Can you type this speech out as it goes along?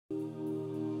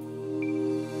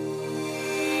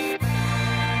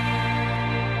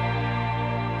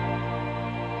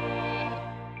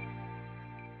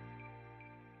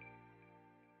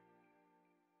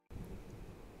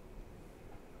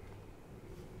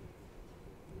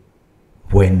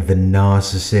when the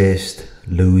narcissist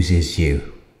loses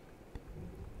you.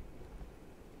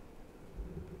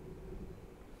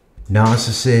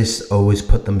 Narcissists always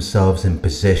put themselves in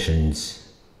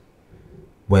positions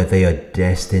where they are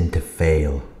destined to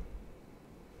fail.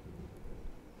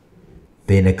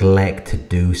 They neglect to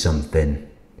do something.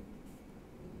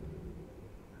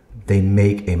 They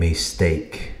make a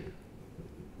mistake.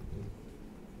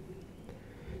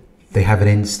 They have an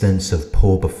instance of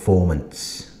poor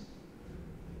performance,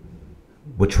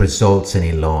 which results in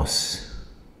a loss.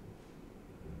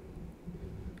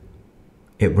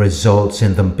 It results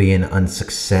in them being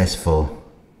unsuccessful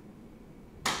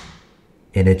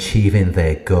in achieving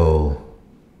their goal,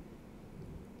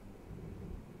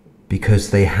 because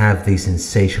they have these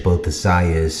insatiable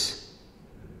desires.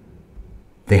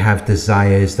 They have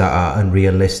desires that are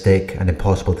unrealistic and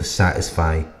impossible to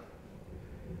satisfy.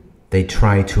 They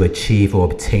try to achieve or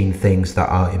obtain things that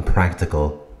are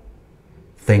impractical,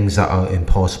 things that are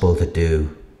impossible to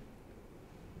do,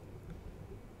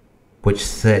 which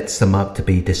sets them up to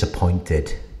be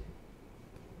disappointed.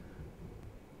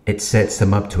 It sets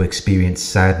them up to experience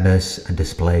sadness and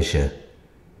displeasure,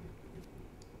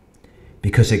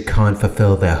 because it can't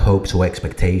fulfill their hopes or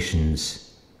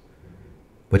expectations,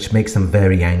 which makes them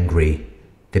very angry.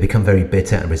 They become very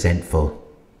bitter and resentful.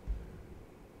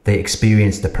 They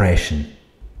experience depression.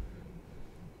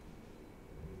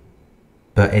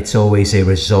 But it's always a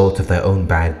result of their own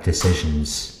bad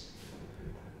decisions,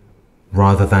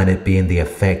 rather than it being the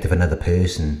effect of another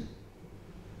person.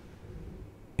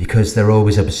 Because they're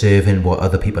always observing what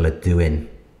other people are doing.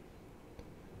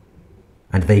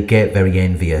 And they get very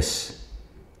envious.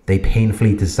 They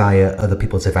painfully desire other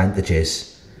people's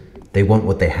advantages. They want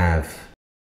what they have.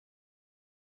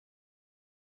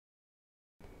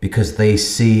 Because they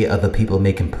see other people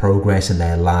making progress in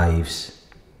their lives.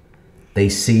 They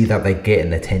see that they're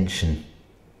getting attention,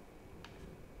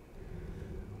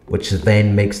 which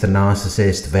then makes the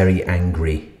narcissist very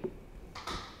angry.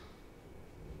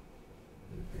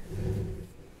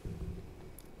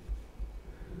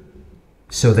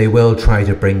 So they will try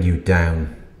to bring you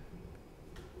down.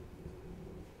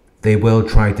 They will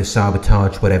try to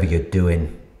sabotage whatever you're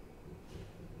doing.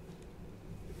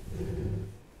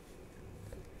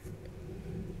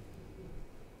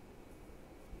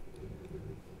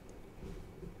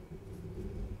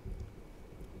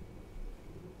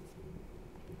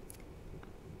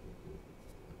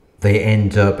 They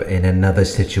end up in another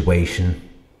situation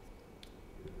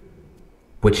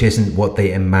which isn't what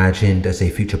they imagined as a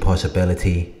future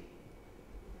possibility,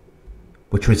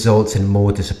 which results in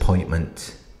more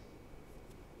disappointment.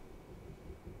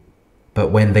 But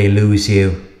when they lose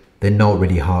you, they're not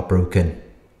really heartbroken.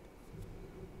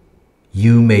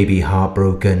 You may be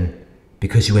heartbroken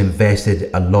because you invested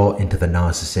a lot into the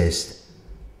narcissist.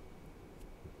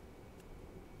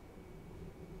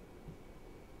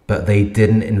 But they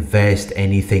didn't invest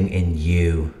anything in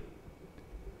you.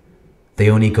 They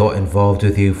only got involved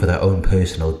with you for their own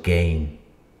personal gain.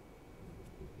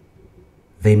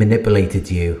 They manipulated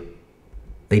you.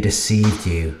 They deceived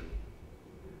you.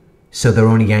 So they're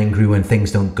only angry when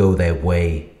things don't go their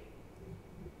way.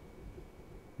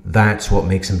 That's what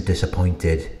makes them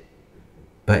disappointed.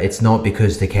 But it's not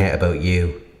because they care about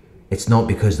you. It's not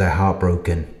because they're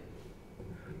heartbroken.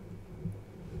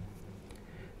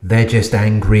 They're just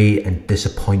angry and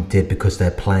disappointed because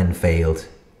their plan failed.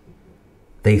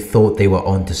 They thought they were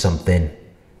onto something,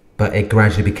 but it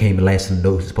gradually became less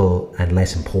noticeable and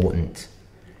less important.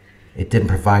 It didn't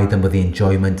provide them with the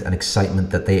enjoyment and excitement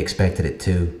that they expected it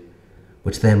to,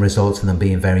 which then results in them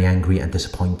being very angry and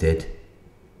disappointed.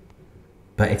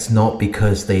 But it's not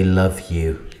because they love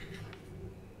you.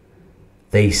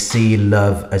 They see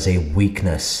love as a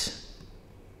weakness.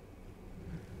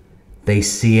 They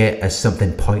see it as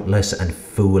something pointless and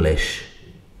foolish.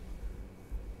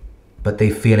 But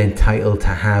they feel entitled to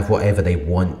have whatever they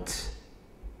want.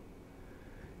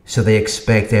 So they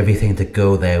expect everything to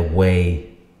go their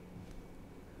way.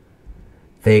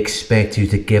 They expect you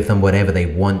to give them whatever they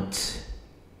want.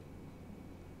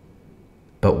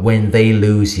 But when they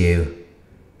lose you,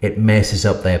 it messes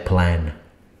up their plan,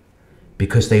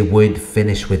 because they would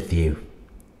finish with you.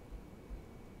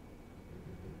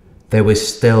 There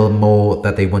was still more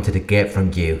that they wanted to get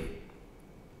from you.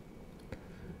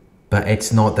 But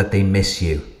it's not that they miss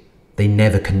you. They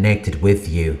never connected with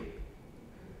you.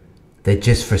 They're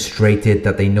just frustrated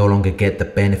that they no longer get the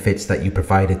benefits that you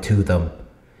provided to them.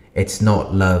 It's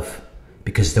not love,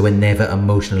 because they were never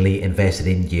emotionally invested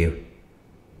in you.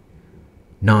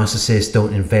 Narcissists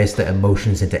don't invest their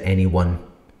emotions into anyone,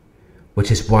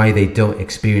 which is why they don't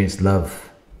experience love.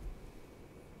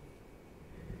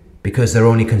 because they're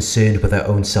only concerned with their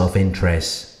own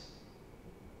self-interest.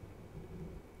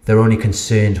 They're only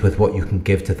concerned with what you can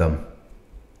give to them.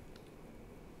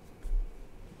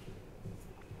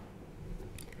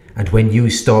 And when you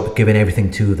stop giving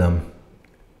everything to them,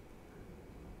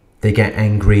 they get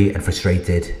angry and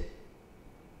frustrated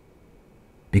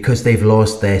because they've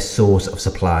lost their source of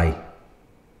supply.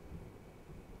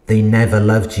 They never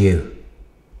loved you.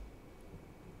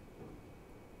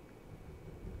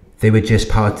 They were just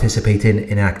participating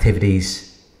in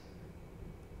activities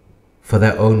for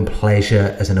their own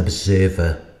pleasure as an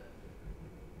observer,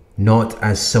 not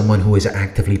as someone who is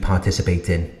actively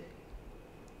participating.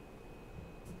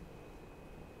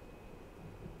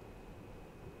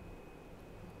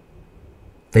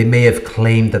 They may have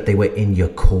claimed that they were in your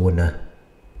corner.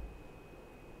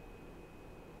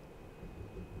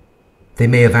 They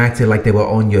may have acted like they were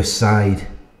on your side.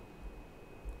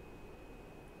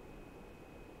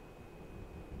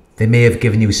 They may have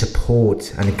given you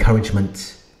support and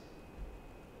encouragement.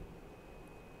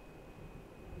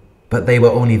 But they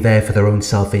were only there for their own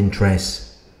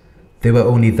self-interest. They were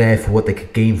only there for what they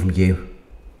could gain from you.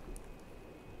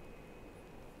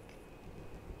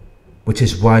 Which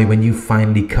is why when you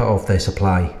finally cut off their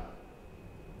supply,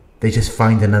 they just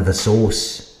find another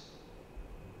source.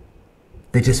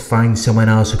 They just find someone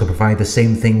else who can provide the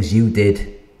same things you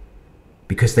did,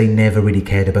 because they never really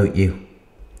cared about you.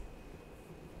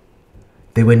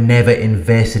 They were never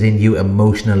invested in you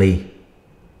emotionally,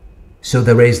 so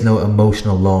there is no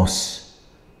emotional loss.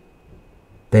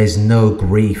 There's no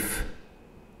grief,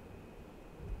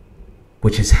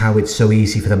 which is how it's so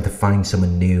easy for them to find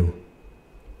someone new.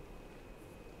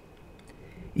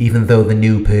 Even though the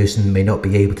new person may not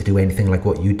be able to do anything like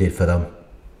what you did for them.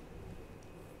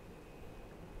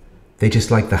 They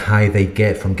just like the high they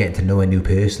get from getting to know a new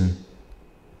person.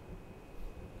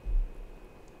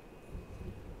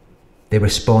 They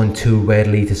respond too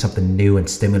readily to something new and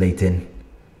stimulating.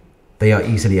 They are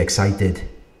easily excited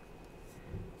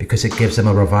because it gives them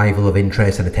a revival of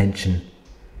interest and attention.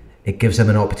 It gives them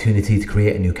an opportunity to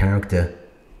create a new character.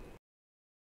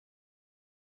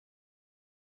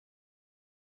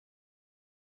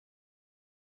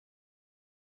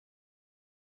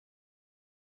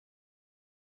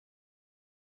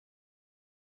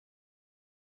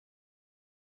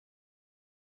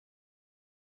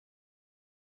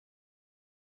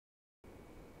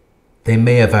 They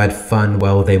may have had fun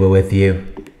while they were with you,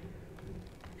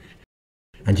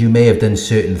 and you may have done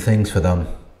certain things for them.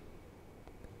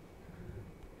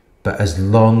 But as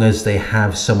long as they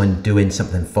have someone doing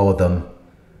something for them,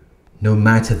 no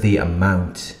matter the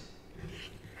amount,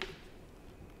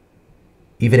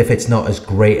 even if it's not as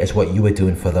great as what you were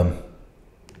doing for them,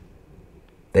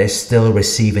 they're still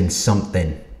receiving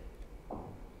something.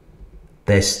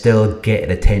 They're still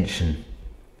getting attention.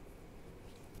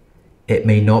 It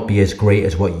may not be as great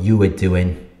as what you were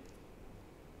doing,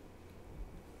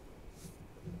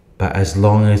 but as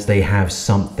long as they have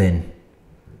something,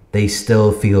 they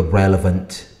still feel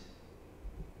relevant.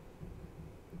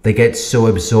 They get so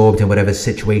absorbed in whatever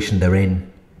situation they're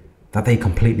in that they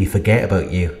completely forget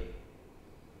about you,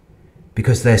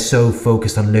 because they're so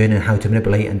focused on learning how to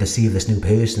manipulate and deceive this new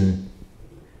person.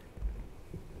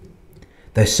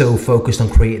 They're so focused on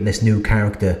creating this new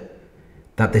character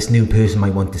that this new person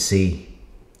might want to see,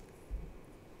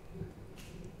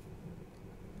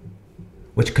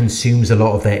 which consumes a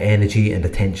lot of their energy and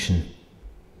attention,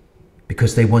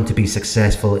 because they want to be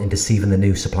successful in deceiving the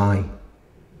new supply.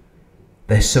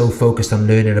 They're so focused on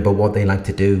learning about what they like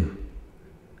to do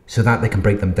so that they can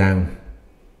break them down.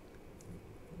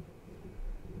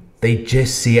 They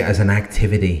just see it as an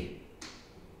activity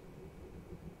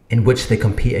in which they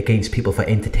compete against people for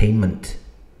entertainment.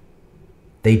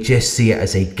 They just see it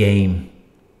as a game,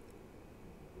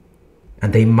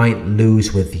 and they might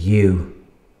lose with you,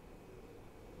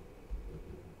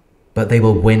 but they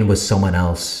will win with someone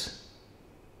else.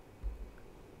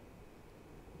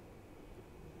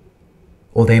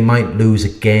 Or they might lose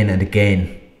again and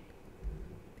again.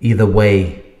 Either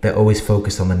way, they're always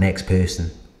focused on the next person.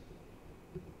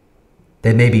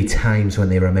 There may be times when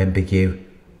they remember you,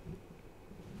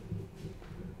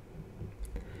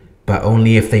 but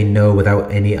only if they know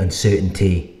without any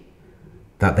uncertainty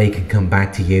that they can come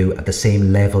back to you at the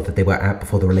same level that they were at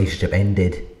before the relationship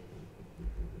ended.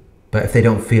 But if they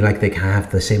don't feel like they can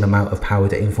have the same amount of power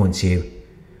to influence you,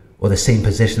 or the same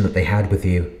position that they had with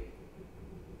you,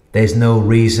 there's no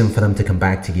reason for them to come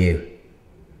back to you.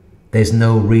 There's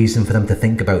no reason for them to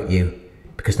think about you,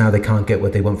 because now they can't get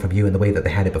what they want from you in the way that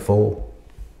they had it before.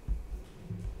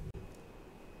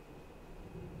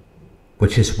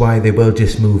 Which is why they will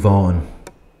just move on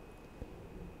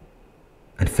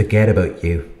and forget about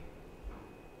you.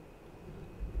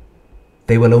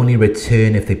 They will only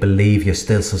return if they believe you're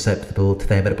still susceptible to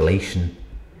their manipulation,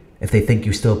 if they think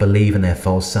you still believe in their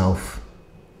false self.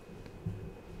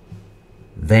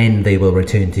 Then they will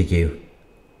return to you.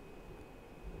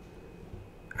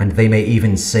 And they may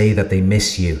even say that they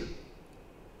miss you.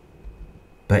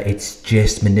 But it's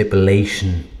just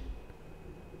manipulation.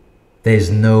 There's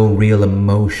no real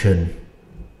emotion.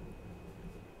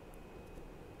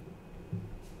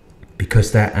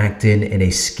 Because they're acting in a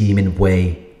scheming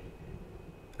way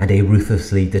and a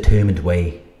ruthlessly determined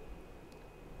way,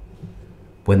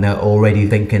 when they're already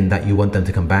thinking that you want them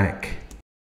to come back,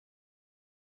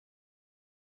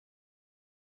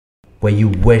 where you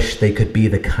wish they could be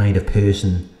the kind of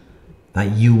person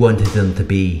that you wanted them to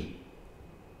be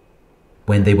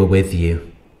when they were with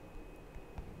you.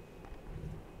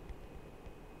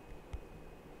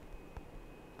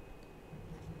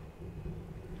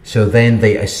 So then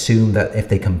they assume that if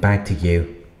they come back to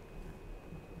you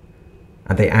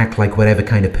and they act like whatever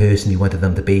kind of person you wanted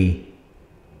them to be,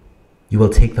 you will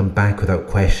take them back without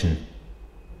question,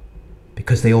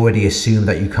 because they already assume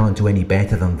that you can't do any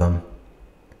better than them.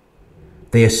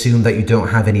 They assume that you don't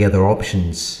have any other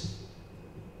options.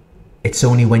 It's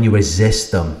only when you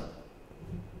resist them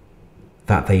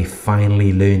that they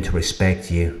finally learn to respect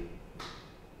you.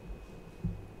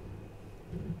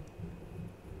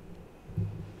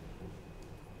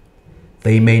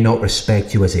 They may not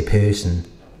respect you as a person,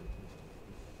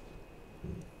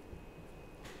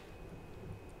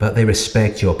 but they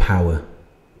respect your power.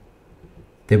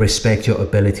 They respect your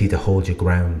ability to hold your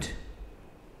ground.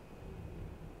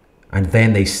 And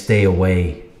then they stay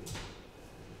away.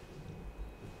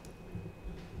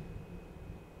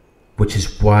 Which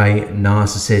is why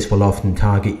narcissists will often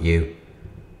target you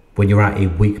when you're at a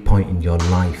weak point in your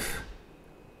life.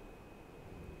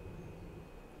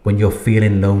 When you're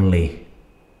feeling lonely.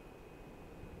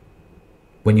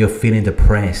 When you're feeling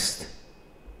depressed.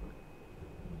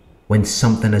 When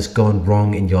something has gone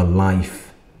wrong in your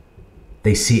life,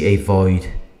 they see a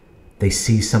void. They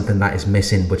see something that is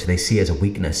missing, which they see as a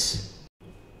weakness.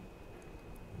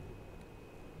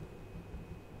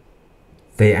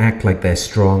 They act like they're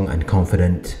strong and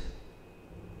confident,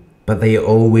 but they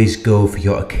always go for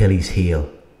your Achilles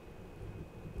heel.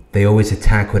 They always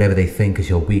attack whatever they think is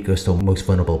your weakest or most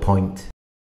vulnerable point.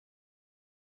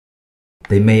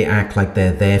 They may act like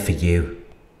they're there for you,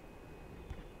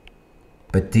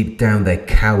 but deep down they're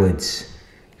cowards.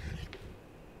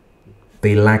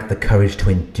 They lack the courage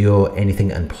to endure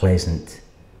anything unpleasant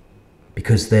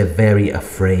because they're very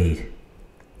afraid.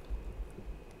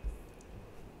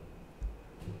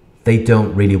 They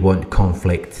don't really want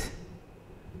conflict.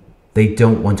 They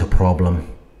don't want a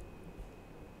problem.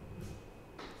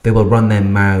 They will run their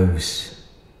mouths.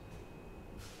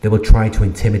 They will try to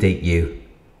intimidate you.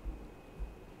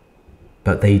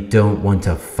 But they don't want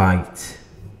to fight.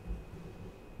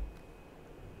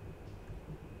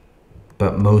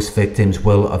 But most victims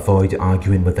will avoid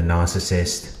arguing with the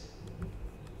narcissist.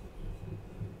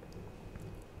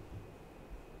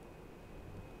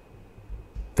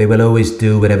 They will always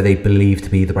do whatever they believe to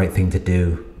be the right thing to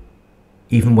do,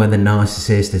 even when the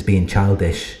narcissist is being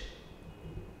childish,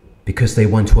 because they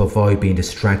want to avoid being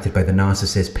distracted by the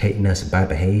narcissist's pettiness and bad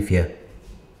behavior.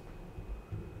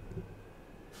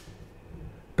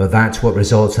 But that's what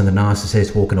results in the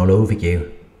narcissist walking all over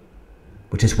you,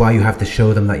 which is why you have to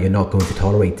show them that you're not going to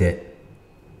tolerate it.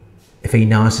 If a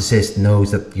narcissist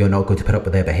knows that you're not going to put up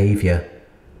with their behavior,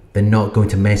 they're not going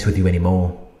to mess with you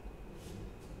anymore.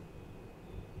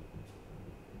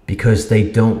 Because they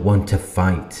don't want to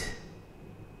fight.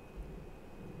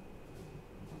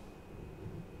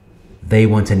 They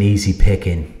want an easy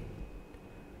picking.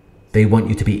 They want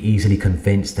you to be easily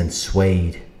convinced and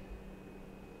swayed.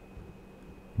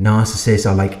 Narcissists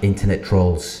are like internet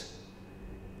trolls.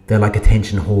 They're like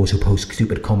attention whores who post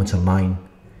stupid comments online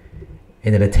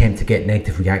in an attempt to get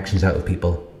negative reactions out of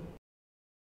people.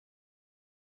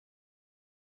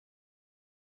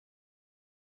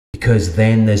 Because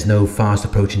then there's no fast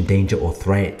approaching danger or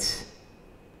threat.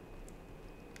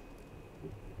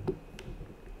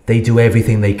 They do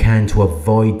everything they can to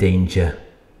avoid danger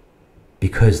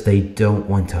because they don't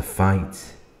want to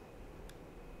fight.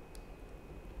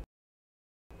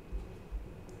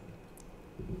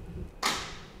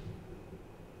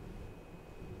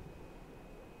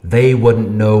 They wouldn't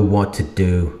know what to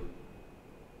do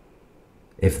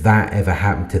if that ever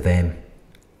happened to them.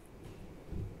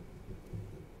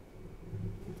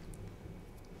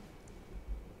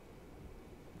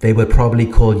 They would probably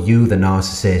call you the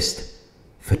narcissist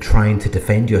for trying to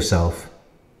defend yourself.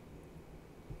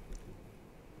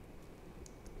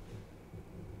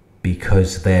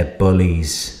 because they're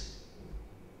bullies.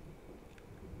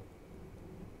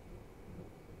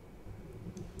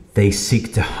 They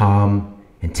seek to harm,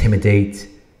 intimidate,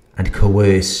 and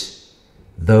coerce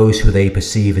those who they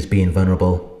perceive as being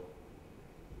vulnerable.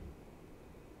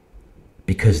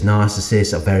 Because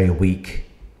narcissists are very weak.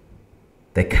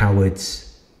 They're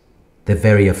cowards. They're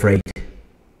very afraid.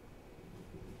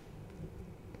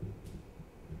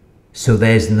 So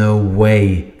there's no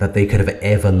way that they could have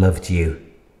ever loved you.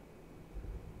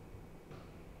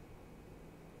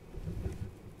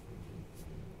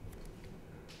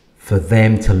 For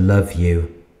them to love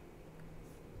you,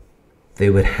 they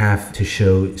would have to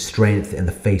show strength in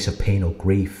the face of pain or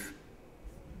grief.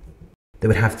 They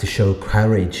would have to show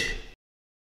courage.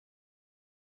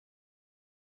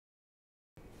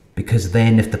 Because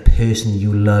then if the person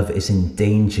you love is in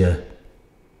danger,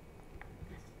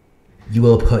 you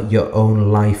will put your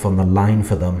own life on the line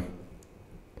for them.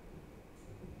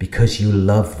 Because you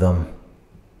love them.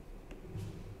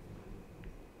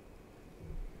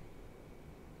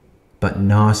 But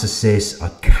narcissists are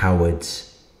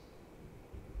cowards.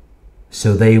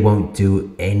 So they won't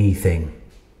do anything.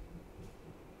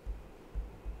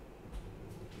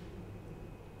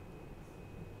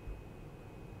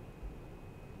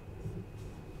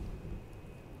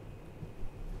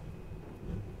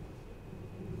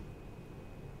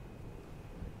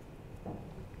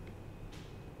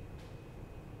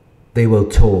 They will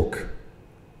talk.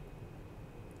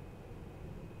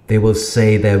 They will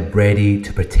say they're ready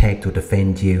to protect or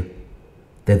defend you.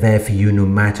 They're there for you no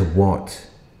matter what.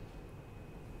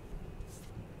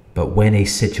 But when a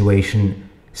situation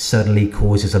suddenly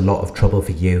causes a lot of trouble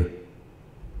for you,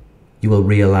 you will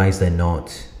realize they're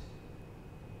not.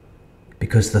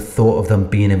 Because the thought of them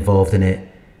being involved in it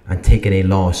and taking a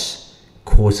loss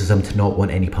causes them to not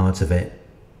want any parts of it.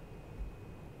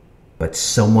 But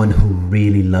someone who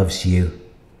really loves you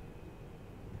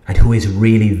and who is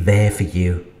really there for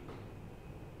you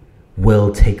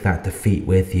will take that defeat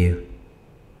with you.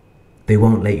 They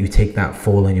won't let you take that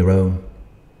fall on your own.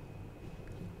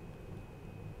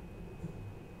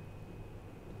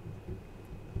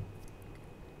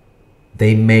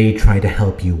 They may try to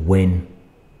help you win,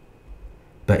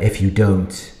 but if you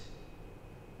don't,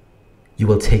 you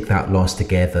will take that loss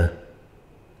together.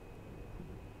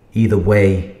 Either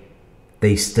way,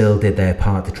 they still did their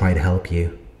part to try to help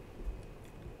you.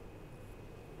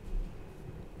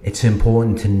 It's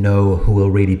important to know who will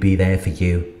really be there for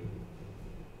you.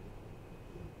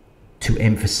 To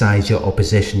emphasize your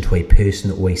opposition to a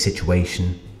person or a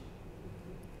situation.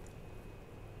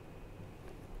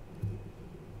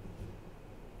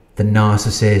 The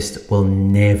narcissist will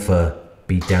never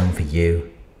be down for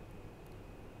you.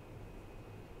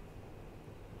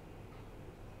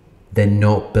 They're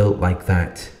not built like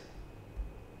that.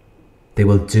 They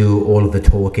will do all of the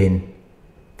talking.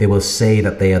 They will say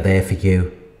that they are there for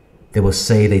you. They will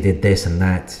say they did this and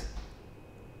that.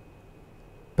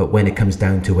 But when it comes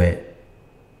down to it,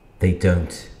 they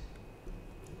don't.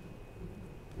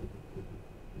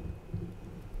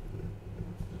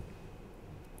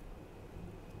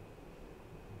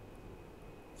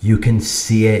 You can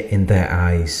see it in their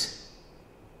eyes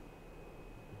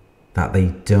that they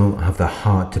don't have the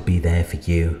heart to be there for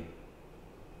you.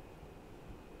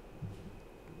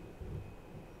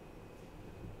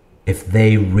 If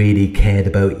they really cared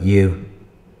about you,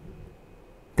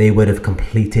 they would have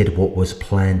completed what was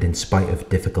planned in spite of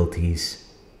difficulties.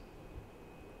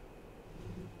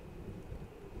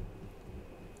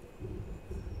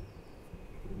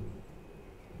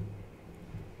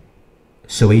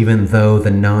 So even though the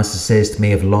narcissist may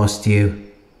have lost you,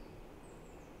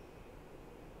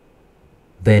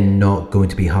 they're not going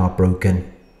to be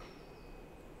heartbroken.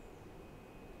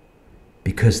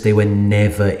 Because they were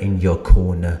never in your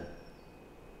corner.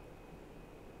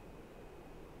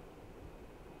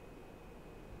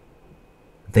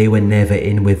 They were never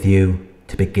in with you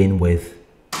to begin with.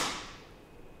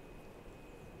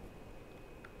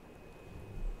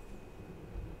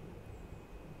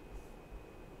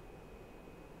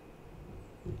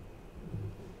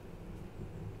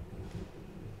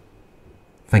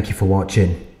 Thank you for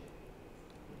watching.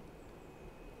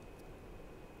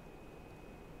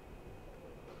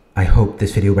 I hope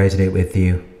this video resonated with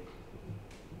you.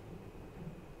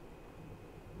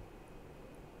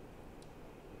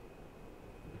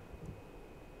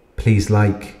 Please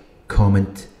like,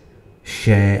 comment,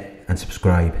 share and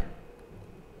subscribe.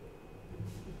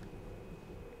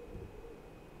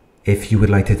 If you would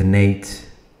like to donate,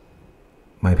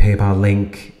 my PayPal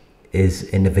link is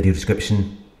in the video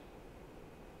description.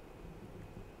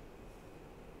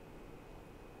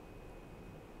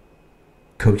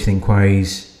 Coaching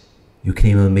inquiries You can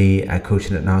email me at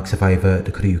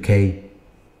coaching@narcsurvivor.co.uk.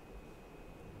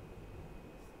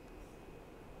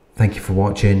 Thank you for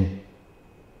watching,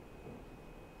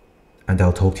 and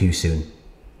I'll talk to you soon.